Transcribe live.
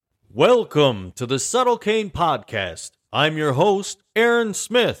Welcome to the Subtle Cane Podcast. I'm your host, Aaron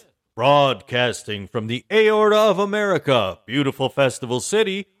Smith, broadcasting from the Aorta of America, beautiful festival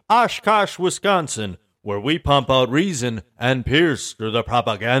city, Oshkosh, Wisconsin, where we pump out reason and pierce through the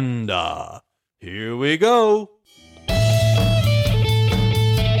propaganda. Here we go.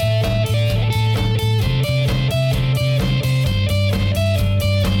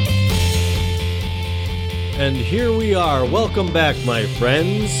 And here we are. Welcome back, my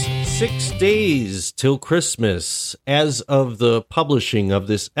friends. 6 days till Christmas as of the publishing of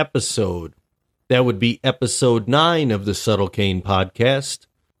this episode. That would be episode 9 of the Subtle Cane Podcast.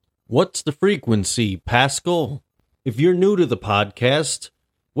 What's the frequency, Pascal? If you're new to the podcast,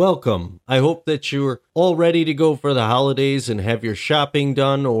 welcome. I hope that you're all ready to go for the holidays and have your shopping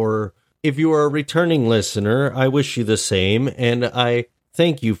done, or if you are a returning listener, I wish you the same, and I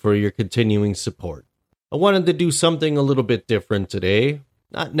thank you for your continuing support. I wanted to do something a little bit different today.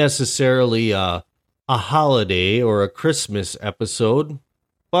 Not necessarily a holiday or a Christmas episode,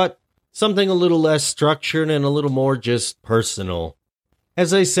 but something a little less structured and a little more just personal.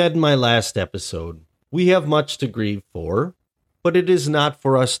 As I said in my last episode, we have much to grieve for, but it is not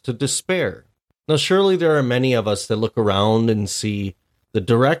for us to despair. Now, surely there are many of us that look around and see the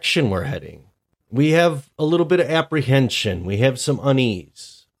direction we're heading. We have a little bit of apprehension. We have some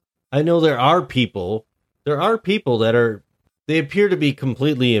unease. I know there are people that they appear to be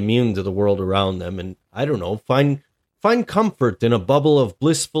completely immune to the world around them, and I don't know, find comfort in a bubble of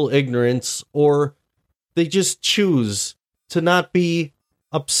blissful ignorance, or they just choose to not be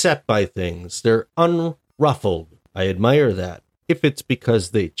upset by things. They're unruffled. I admire that, if it's because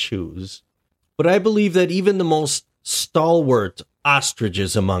they choose. But I believe that even the most stalwart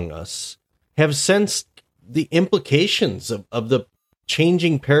ostriches among us have sensed the implications of the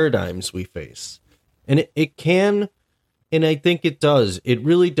changing paradigms we face. And it can, and I think it does, it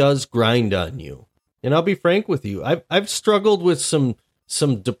really does grind on you. And I'll be frank with you, I've struggled with some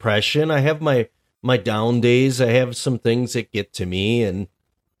depression. I have my down days. I have some things that get to me, and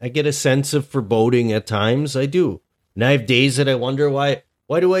I get a sense of foreboding at times. I do. And I have days that I wonder, why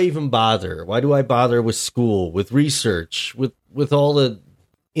do I even bother? Why do I bother with school, with research, with all the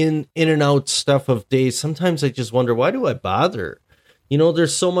in and out stuff of days? Sometimes I just wonder, why do I bother? You know,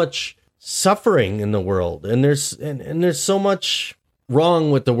 there's so much suffering in the world, and there's so much wrong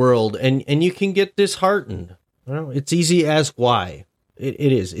with the world, and you can get disheartened. Well, it's easy to ask why. It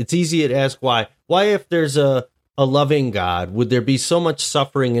is. It's easy to ask why. Why, if there's a loving God, would there be so much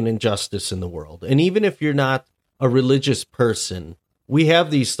suffering and injustice in the world? And even if you're not a religious person, we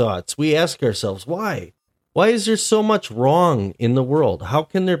have these thoughts. We ask ourselves, why? Why is there so much wrong in the world? How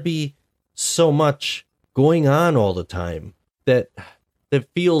can there be so much going on all the time that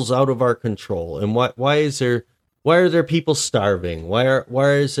feels out of our control? And why are there people starving?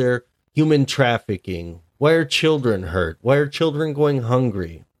 Why is there human trafficking? Why are children hurt? Why are children going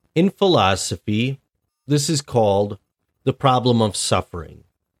hungry? In philosophy, this is called the problem of suffering.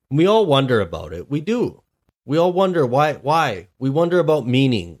 We all wonder about it. We do. We all wonder why. We wonder about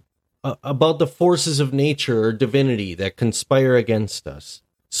meaning, about the forces of nature or divinity that conspire against us.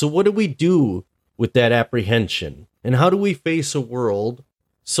 So what do we do with that apprehension? And how do we face a world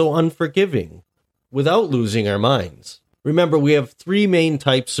so unforgiving without losing our minds? Remember, we have 3 main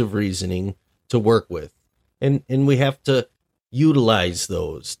types of reasoning to work with, and we have to utilize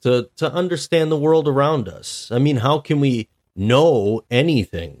those to understand the world around us. I mean, how can we know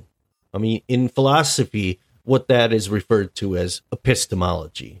anything? I mean, in philosophy, what that is referred to as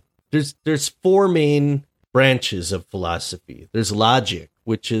epistemology. There's 4 main branches of philosophy. There's logic,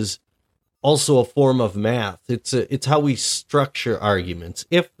 which is also a form of math. It's how we structure arguments.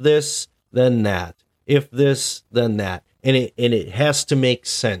 If this, then that. If this, then that. And it has to make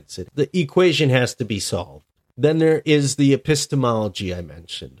sense. The equation has to be solved. Then there is the epistemology I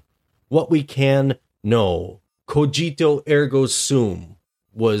mentioned. What we can know. Cogito ergo sum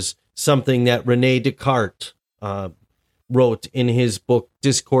was something that René Descartes wrote in his book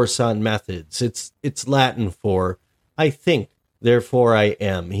Discourse on Methods. It's Latin for I think, therefore I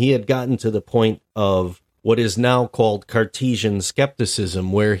am. He had gotten to the point of what is now called Cartesian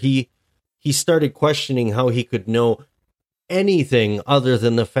skepticism, where he started questioning how he could know anything other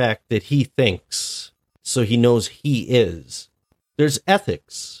than the fact that he thinks, so he knows he is. There's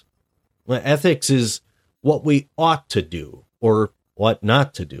ethics. Well, ethics is what we ought to do or what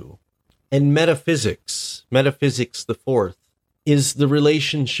not to do. And metaphysics the 4th, is the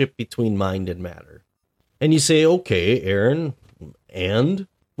relationship between mind and matter. And you say, okay, Aaron, and?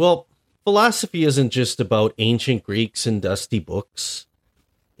 Well, philosophy isn't just about ancient Greeks and dusty books.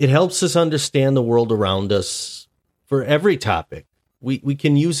 It helps us understand the world around us for every topic. We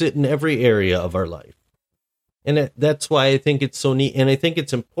can use it in every area of our life. And that's why I think it's so neat. And I think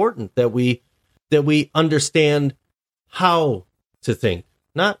it's important that we understand how to think,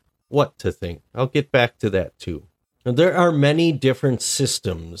 not what to think. I'll get back to that too. Now, there are many different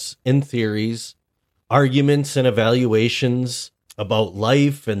systems and theories, arguments and evaluations about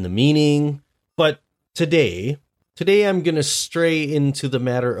life and the meaning. But today I'm going to stray into the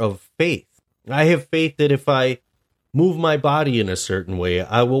matter of faith. I have faith that if I move my body in a certain way,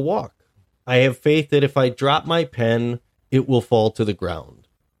 I will walk. I have faith that if I drop my pen, it will fall to the ground.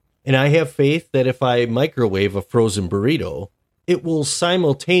 And I have faith that if I microwave a frozen burrito, it will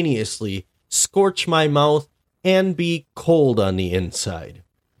simultaneously scorch my mouth and be cold on the inside.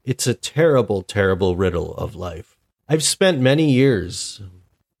 It's a terrible, terrible riddle of life. I've spent many years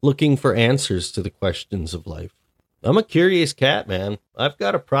looking for answers to the questions of life. I'm a curious cat, man. I've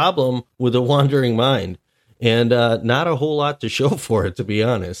got a problem with a wandering mind, and not a whole lot to show for it, to be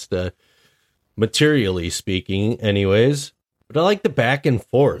honest. Materially speaking, anyways. But I like the back and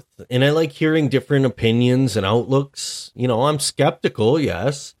forth, and I like hearing different opinions and outlooks. You know, I'm skeptical,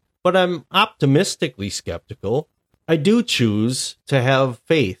 yes, but I'm optimistically skeptical. I do choose to have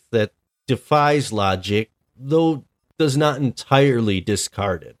faith that defies logic, though does not entirely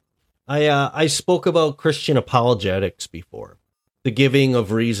discard it. I spoke about Christian apologetics before, the giving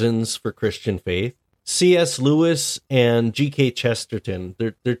of reasons for Christian faith. C.S. Lewis and G.K. Chesterton,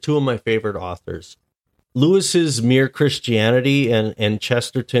 they're two of my favorite authors. Lewis's Mere Christianity and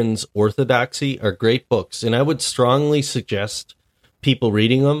Chesterton's Orthodoxy are great books, and I would strongly suggest people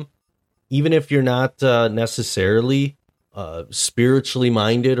reading them, even if you're not necessarily spiritually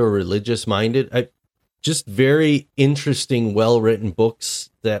minded or religious minded. Just very interesting, well-written books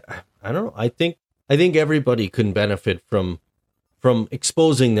that, I don't know, I think everybody can benefit from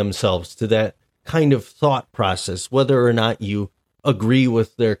exposing themselves to that kind of thought process, whether or not you agree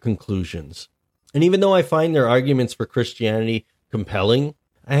with their conclusions. And even though I find their arguments for Christianity compelling,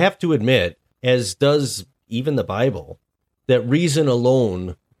 I have to admit, as does even the Bible, that reason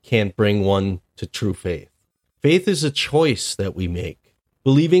alone can't bring one to true faith. Faith is a choice that we make,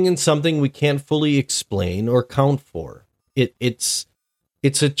 believing in something we can't fully explain or count for. It's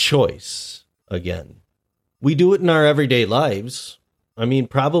a choice, again. We do it in our everyday lives. I mean,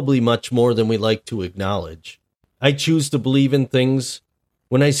 probably much more than we like to acknowledge. I choose to believe in things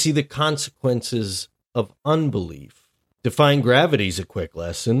when I see the consequences of unbelief. Defying gravity's a quick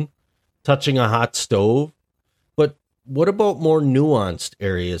lesson. Touching a hot stove. But what about more nuanced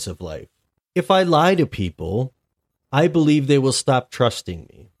areas of life? If I lie to people, I believe they will stop trusting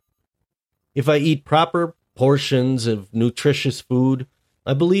me. If I eat proper portions of nutritious food,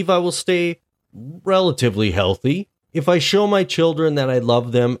 I believe I will stay relatively healthy. If I show my children that I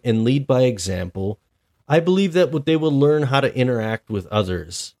love them and lead by example, I believe that they will learn how to interact with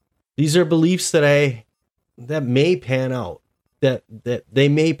others. These are beliefs that may pan out, that they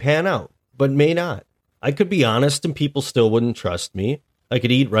may pan out, but may not. I could be honest and people still wouldn't trust me. I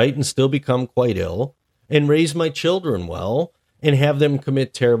could eat right and still become quite ill, and raise my children well and have them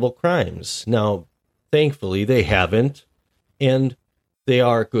commit terrible crimes. Now, thankfully, they haven't, and they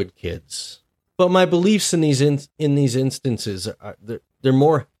are good kids. But my beliefs in these instances they're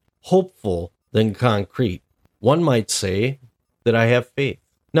more hopeful than concrete. One might say that I have faith.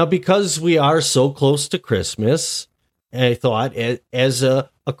 Now, because we are so close to Christmas, I thought, as a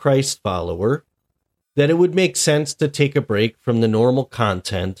Christ follower, that it would make sense to take a break from the normal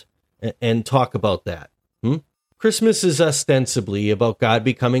content and talk about that. Christmas is ostensibly about God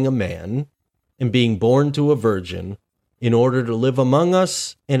becoming a man and being born to a virgin in order to live among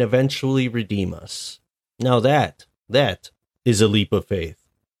us and eventually redeem us. Now that is a leap of faith.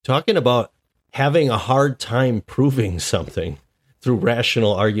 Talking about having a hard time proving something through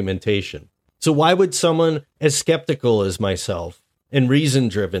rational argumentation. So why would someone as skeptical as myself and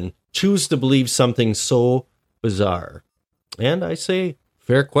reason-driven choose to believe something so bizarre? And I say,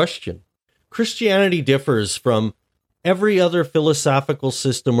 fair question. Christianity differs from every other philosophical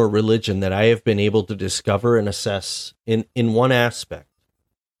system or religion that I have been able to discover and assess in one aspect.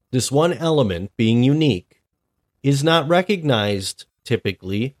 This one element, being unique, is not recognized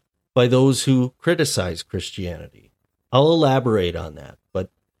typically by those who criticize Christianity. I'll elaborate on that,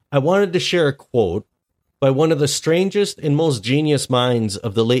 but I wanted to share a quote by one of the strangest and most genius minds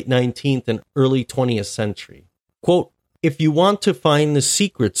of the late 19th and early 20th century. Quote, "If you want to find the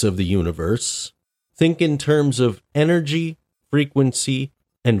secrets of the universe, think in terms of energy, frequency,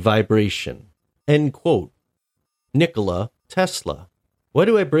 and vibration." End quote. Nikola Tesla. Why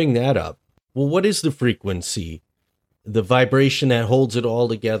do I bring that up? Well, what is the frequency? The vibration that holds it all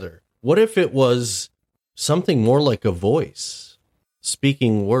together? What if it was something more like a voice?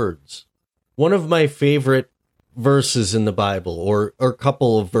 speaking words. One of my favorite verses in the Bible, or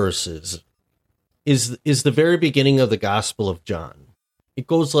couple of verses, is the very beginning of the Gospel of John. It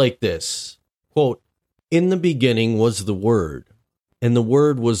goes like this, quote, "In the beginning was the Word, and the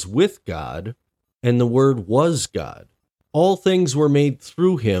Word was with God, and the Word was God. All things were made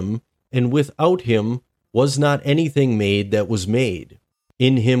through him, and without him was not anything made that was made.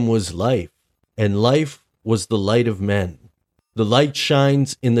 In him was life, and life was the light of men. The light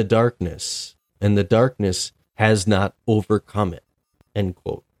shines in the darkness, and the darkness has not overcome it." End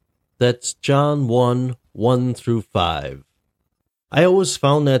quote. That's John 1 through 5. I always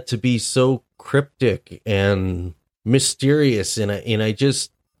found that to be so cryptic and mysterious, and I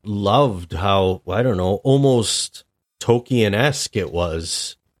just loved how, I don't know, almost Tolkien-esque it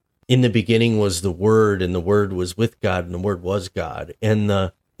was. In the beginning was the Word, and the Word was with God, and the Word was God. And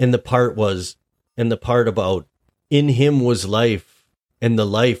the part about in him was life, and the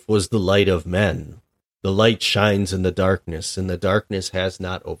life was the light of men. The light shines in the darkness, and the darkness has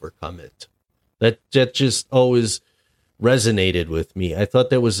not overcome it. That just always resonated with me. I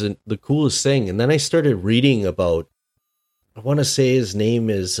thought that was the coolest thing. And then I started reading about, I want to say his name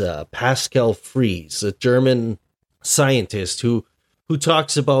is Pascal Fries, a German scientist who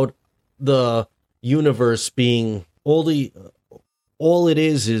talks about the universe being all it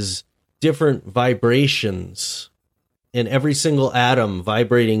is different vibrations, and every single atom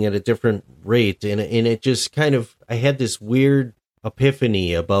vibrating at a different rate. And it just kind of, I had this weird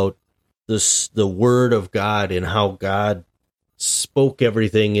epiphany about the Word of God and how God spoke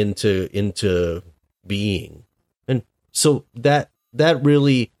everything into being. And so that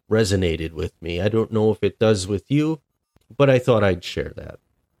really resonated with me. I don't know if it does with you, but I thought I'd share that.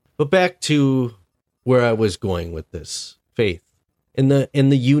 But back to where I was going with this, faith, and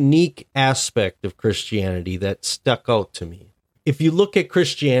the unique aspect of Christianity that stuck out to me. If you look at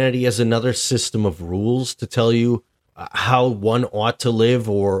Christianity as another system of rules to tell you how one ought to live,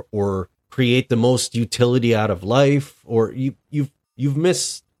 or create the most utility out of life, or you've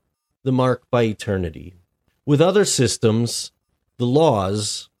missed the mark by eternity. With other systems, the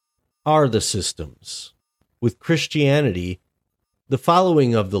laws are the systems. With Christianity, the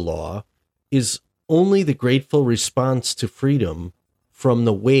following of the law is only the grateful response to freedom from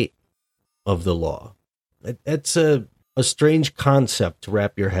the weight of the law. That's a strange concept to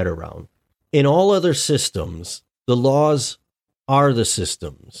wrap your head around. In all other systems, the laws are the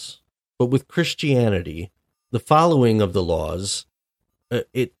systems. But with Christianity, the following of the laws,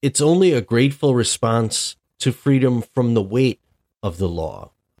 it's only a grateful response to freedom from the weight of the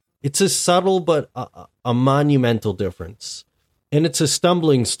law. It's a subtle but a monumental difference, and it's a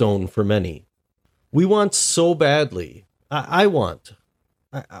stumbling stone for many. We want so badly, I want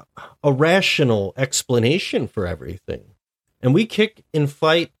a rational explanation for everything. And we kick and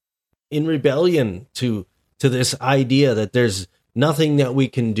fight in rebellion to this idea that there's nothing that we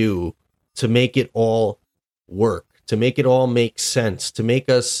can do to make it all work, to make it all make sense, to make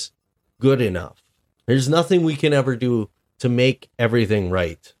us good enough. There's nothing we can ever do to make everything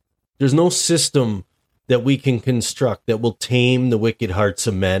right. There's no system that we can construct that will tame the wicked hearts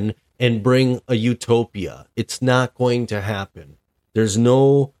of men and bring a utopia. It's not going to happen. There's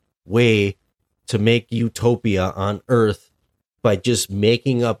no way to make utopia on earth by just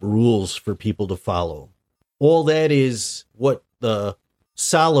making up rules for people to follow. All that is what the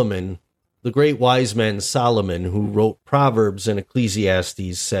great wise man Solomon, who wrote Proverbs and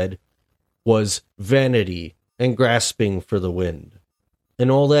Ecclesiastes, said was vanity and grasping for the wind. And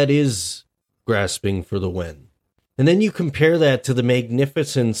all that is grasping for the wind. And then you compare that to the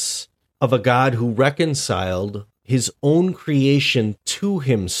magnificence of a God who reconciled his own creation to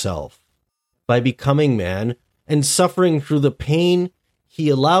himself by becoming man and suffering through the pain he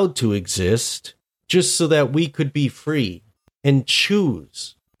allowed to exist just so that we could be free and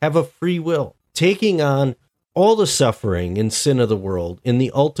choose, have a free will, taking on all the suffering and sin of the world in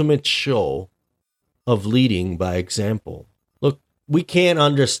the ultimate show of leading by example. Look, we can't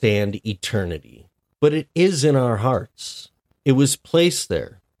understand eternity, but it is in our hearts. It was placed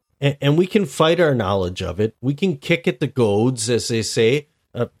there. And we can fight our knowledge of it. We can kick at the goads, as they say.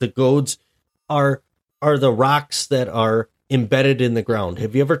 The goads are the rocks that are embedded in the ground.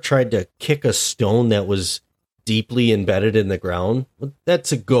 Have you ever tried to kick a stone that was deeply embedded in the ground? Well,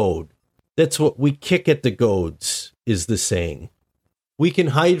 that's a goad. That's what we kick at the goads, is the saying. We can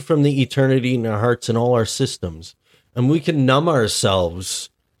hide from the eternity in our hearts and all our systems. And we can numb ourselves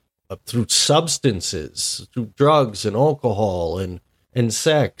through substances, through drugs and alcohol and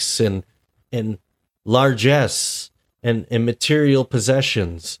sex and largesse and material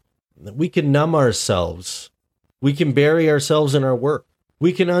possessions. We can numb ourselves We can bury ourselves in our work.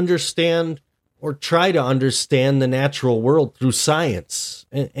 We can understand or try to understand the natural world through science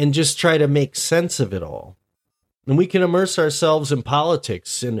and just try to make sense of it all. And we can immerse ourselves in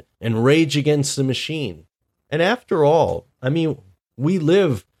politics and rage against the machine. And after all, I mean, we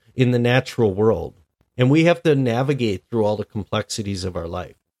live in the natural world and we have to navigate through all the complexities of our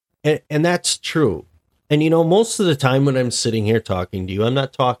life. And that's true. And, most of the time when I'm sitting here talking to you, I'm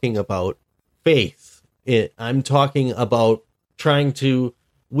not talking about faith. I'm talking about trying to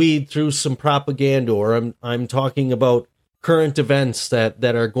weed through some propaganda, or I'm talking about current events that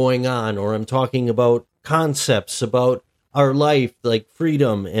are going on, or I'm talking about concepts about our life, like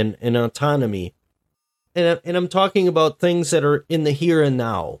freedom and autonomy. And I'm talking about things that are in the here and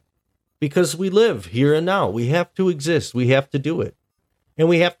now, because we live here and now. We have to exist. We have to do it. And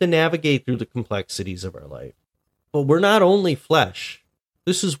we have to navigate through the complexities of our life. But we're not only flesh.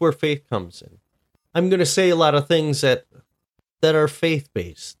 This is where faith comes in. I'm going to say a lot of things that are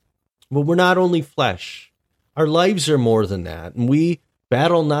faith-based. But we're not only flesh. Our lives are more than that. And we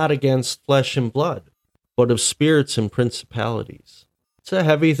battle not against flesh and blood, but of spirits and principalities. It's a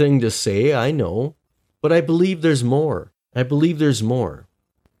heavy thing to say, I know. But I believe there's more. I believe there's more.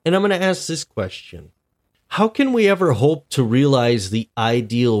 And I'm going to ask this question. How can we ever hope to realize the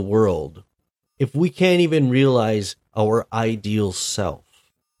ideal world if we can't even realize our ideal self?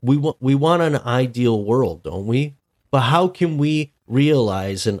 We want an ideal world, don't we? But how can we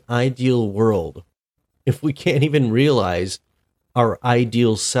realize an ideal world if we can't even realize our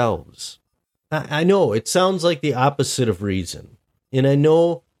ideal selves? I know it sounds like the opposite of reason. And I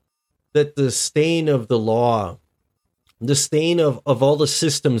know that the stain of the law, the stain of all the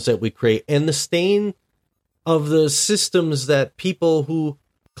systems that we create, and the stain of the systems that people who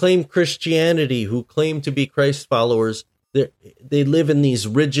claim Christianity, who claim to be Christ followers, they live in these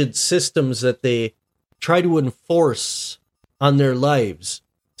rigid systems that they try to enforce on their lives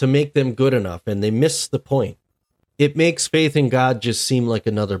to make them good enough, and they miss the point. It makes faith in God just seem like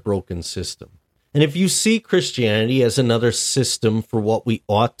another broken system. And if you see Christianity as another system for what we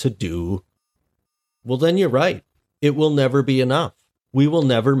ought to do, well, then you're right. It will never be enough. We will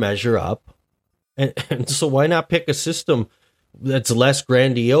never measure up. And so why not pick a system that's less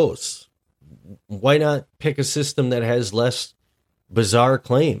grandiose? Why not pick a system that has less bizarre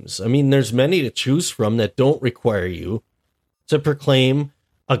claims? I mean, there's many to choose from that don't require you to proclaim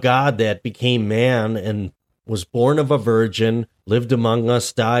a God that became man and was born of a virgin, lived among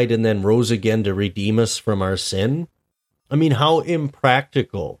us, died, and then rose again to redeem us from our sin. I mean, how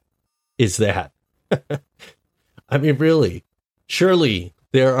impractical is that? I mean, really, surely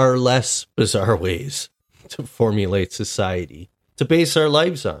there are less bizarre ways to formulate society, to base our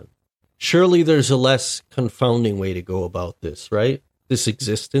lives on. Surely there's a less confounding way to go about this, right? This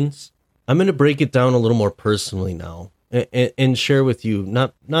existence. I'm going to break it down a little more personally now and share with you,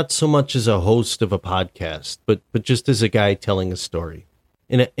 not so much as a host of a podcast, but just as a guy telling a story.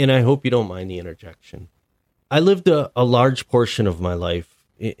 And I hope you don't mind the interjection. I lived a large portion of my life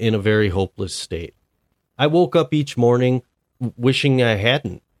in a very hopeless state. I woke up each morning wishing I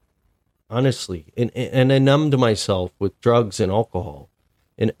hadn't, honestly. And I numbed myself with drugs and alcohol.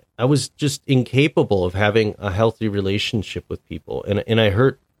 And I was just incapable of having a healthy relationship with people. And I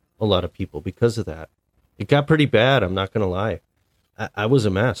hurt a lot of people because of that. It got pretty bad, I'm not going to lie. I was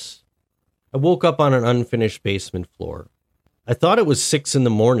a mess. I woke up on an unfinished basement floor. I thought it was 6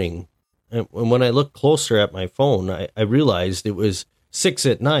 a.m. And when I looked closer at my phone, I realized it was 6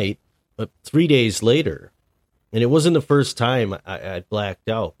 p.m, but 3 days later. And it wasn't the first time I blacked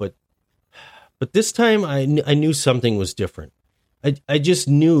out, but this time I knew something was different. I just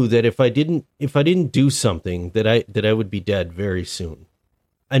knew that if I didn't do something, that I would be dead very soon.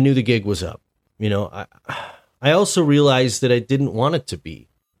 I knew the gig was up. I also realized that I didn't want it to be,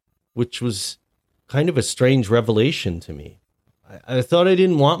 which was kind of a strange revelation to me. I thought I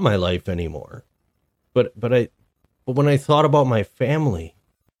didn't want my life anymore, but when I thought about my family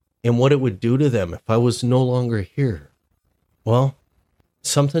and what it would do to them if I was no longer here, well,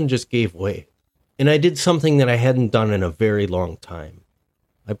 something just gave way. And I did something that I hadn't done in a very long time.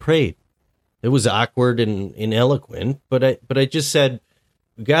 I prayed. It was awkward and ineloquent, but I just said,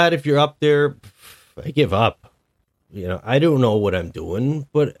 God, if you're up there, I give up. I don't know what I'm doing,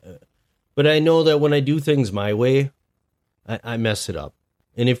 but I know that when I do things my way, I mess it up.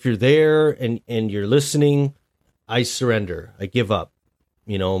 And if you're there and you're listening, I surrender. I give up.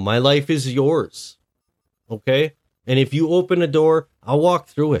 My life is yours. Okay? And if you open a door, I'll walk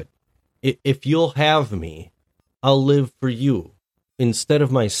through it. If you'll have me, I'll live for you instead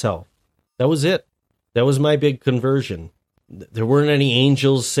of myself. That was it. That was my big conversion. There weren't any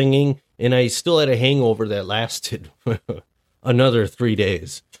angels singing and I still had a hangover that lasted another 3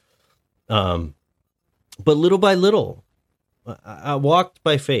 days. But little by little, I walked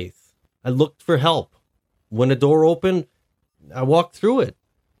by faith. I looked for help. When a door opened, I walked through it.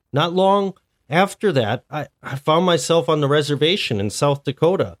 Not long after that, I found myself on the reservation in South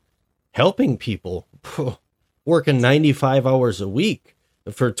Dakota, helping people, working 95 hours a week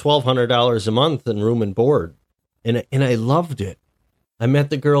for $1,200 a month in room and board. And I loved it. I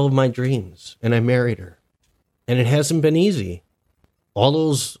met the girl of my dreams, and I married her. And it hasn't been easy. All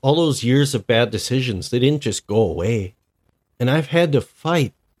those years of bad decisions, they didn't just go away. And I've had to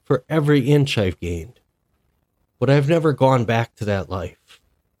fight for every inch I've gained. But I've never gone back to that life.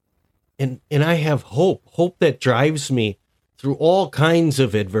 And I have hope that drives me through all kinds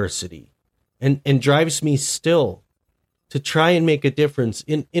of adversity and drives me still to try and make a difference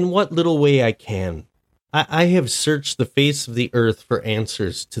in what little way I can. I have searched the face of the earth for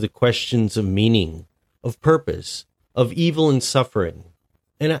answers to the questions of meaning, of purpose, of evil and suffering.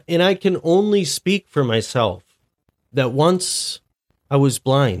 And I can only speak for myself that once I was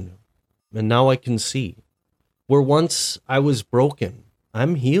blind and now I can see. Where once I was broken,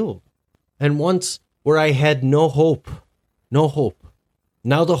 I'm healed. And once where I had no hope,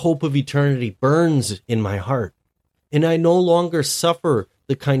 now the hope of eternity burns in my heart. And I no longer suffer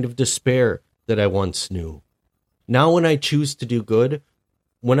the kind of despair that I once knew. Now when I choose to do good,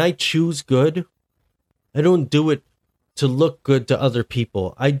 when I choose good, I don't do it to look good to other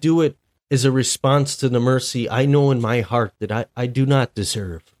people. I do it as a response to the mercy I know in my heart that I do not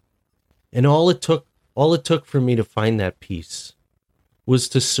deserve. And all it took for me to find that peace was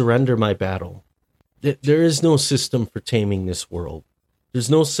to surrender my battle. There is no system for taming this world. There's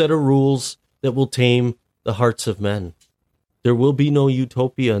no set of rules that will tame the hearts of men. There will be no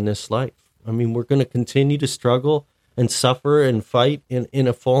utopia in this life. I mean, we're going to continue to struggle and suffer and fight in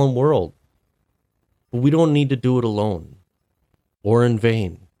a fallen world. But we don't need to do it alone or in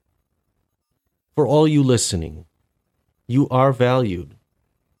vain. For all you listening, you are valued,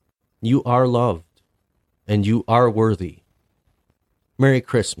 you are loved, and you are worthy. Merry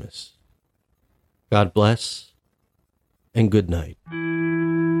Christmas. God bless, and good night.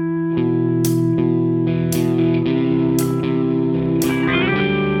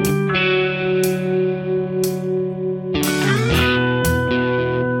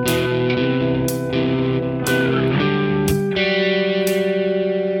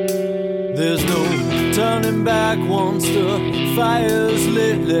 There's no turning back once the fire's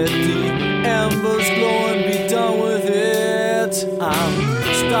lit. Let the embers glow and be done with it. I'm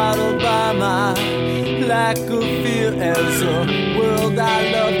startled by my lack of fear as the world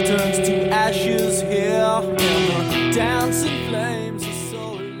I love